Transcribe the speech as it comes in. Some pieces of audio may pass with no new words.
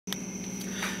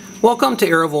Welcome to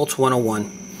Aerovoltz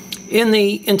 101. In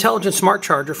the Intelligent Smart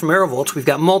Charger from Aerovoltz, we've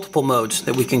got multiple modes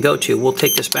that we can go to. We'll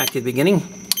take this back to the beginning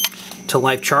to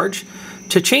live charge.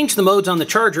 To change the modes on the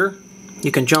charger,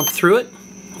 you can jump through it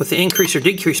with the increase or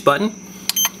decrease button.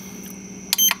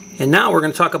 And now we're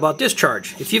going to talk about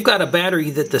discharge. If you've got a battery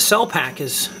that the cell pack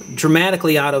is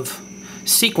dramatically out of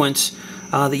sequence,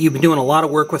 that you've been doing a lot of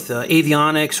work with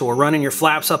avionics or running your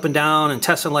flaps up and down and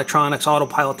testing electronics,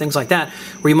 autopilot, things like that,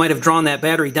 where you might have drawn that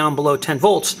battery down below 10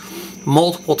 volts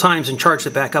multiple times and charged it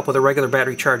back up with a regular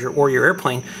battery charger or your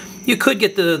airplane, you could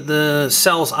get the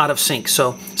cells out of sync.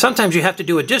 So sometimes you have to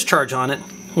do a discharge on it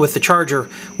with the charger,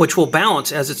 which will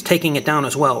balance as it's taking it down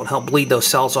as well. It'll help bleed those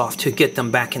cells off to get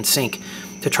them back in sync,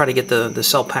 to try to get the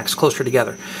cell packs closer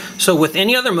together. So with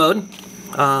any other mode,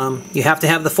 you have to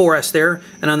have the 4S there,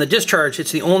 and on the discharge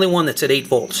it's the only one that's at 8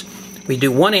 volts. We do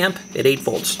 1 amp at 8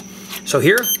 volts. So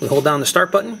here we hold down the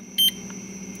start button,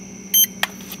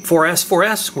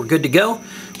 4S, we're good to go.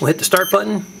 We'll hit the start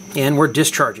button and we're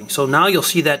discharging. So now you'll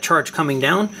see that charge coming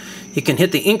down. You can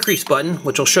hit the increase button,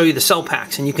 which will show you the cell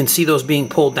packs, and you can see those being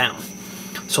pulled down.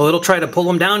 So it'll try to pull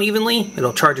them down evenly,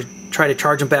 it'll try to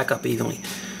charge them back up evenly.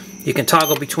 You can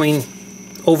toggle between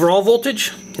overall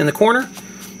voltage in the corner,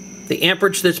 the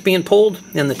amperage that's being pulled,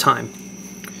 and the time.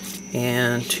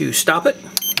 And to stop it,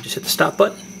 just hit the stop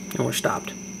button and we're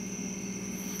stopped.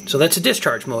 So that's a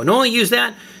discharge mode. And only use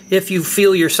that if you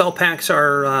feel your cell packs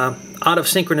are out of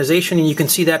synchronization, and you can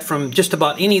see that from just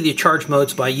about any of the charge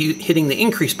modes by hitting the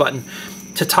increase button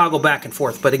to toggle back and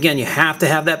forth. But again, you have to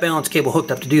have that balance cable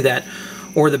hooked up to do that,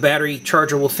 or the battery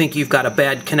charger will think you've got a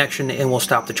bad connection and will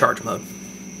stop the charge mode.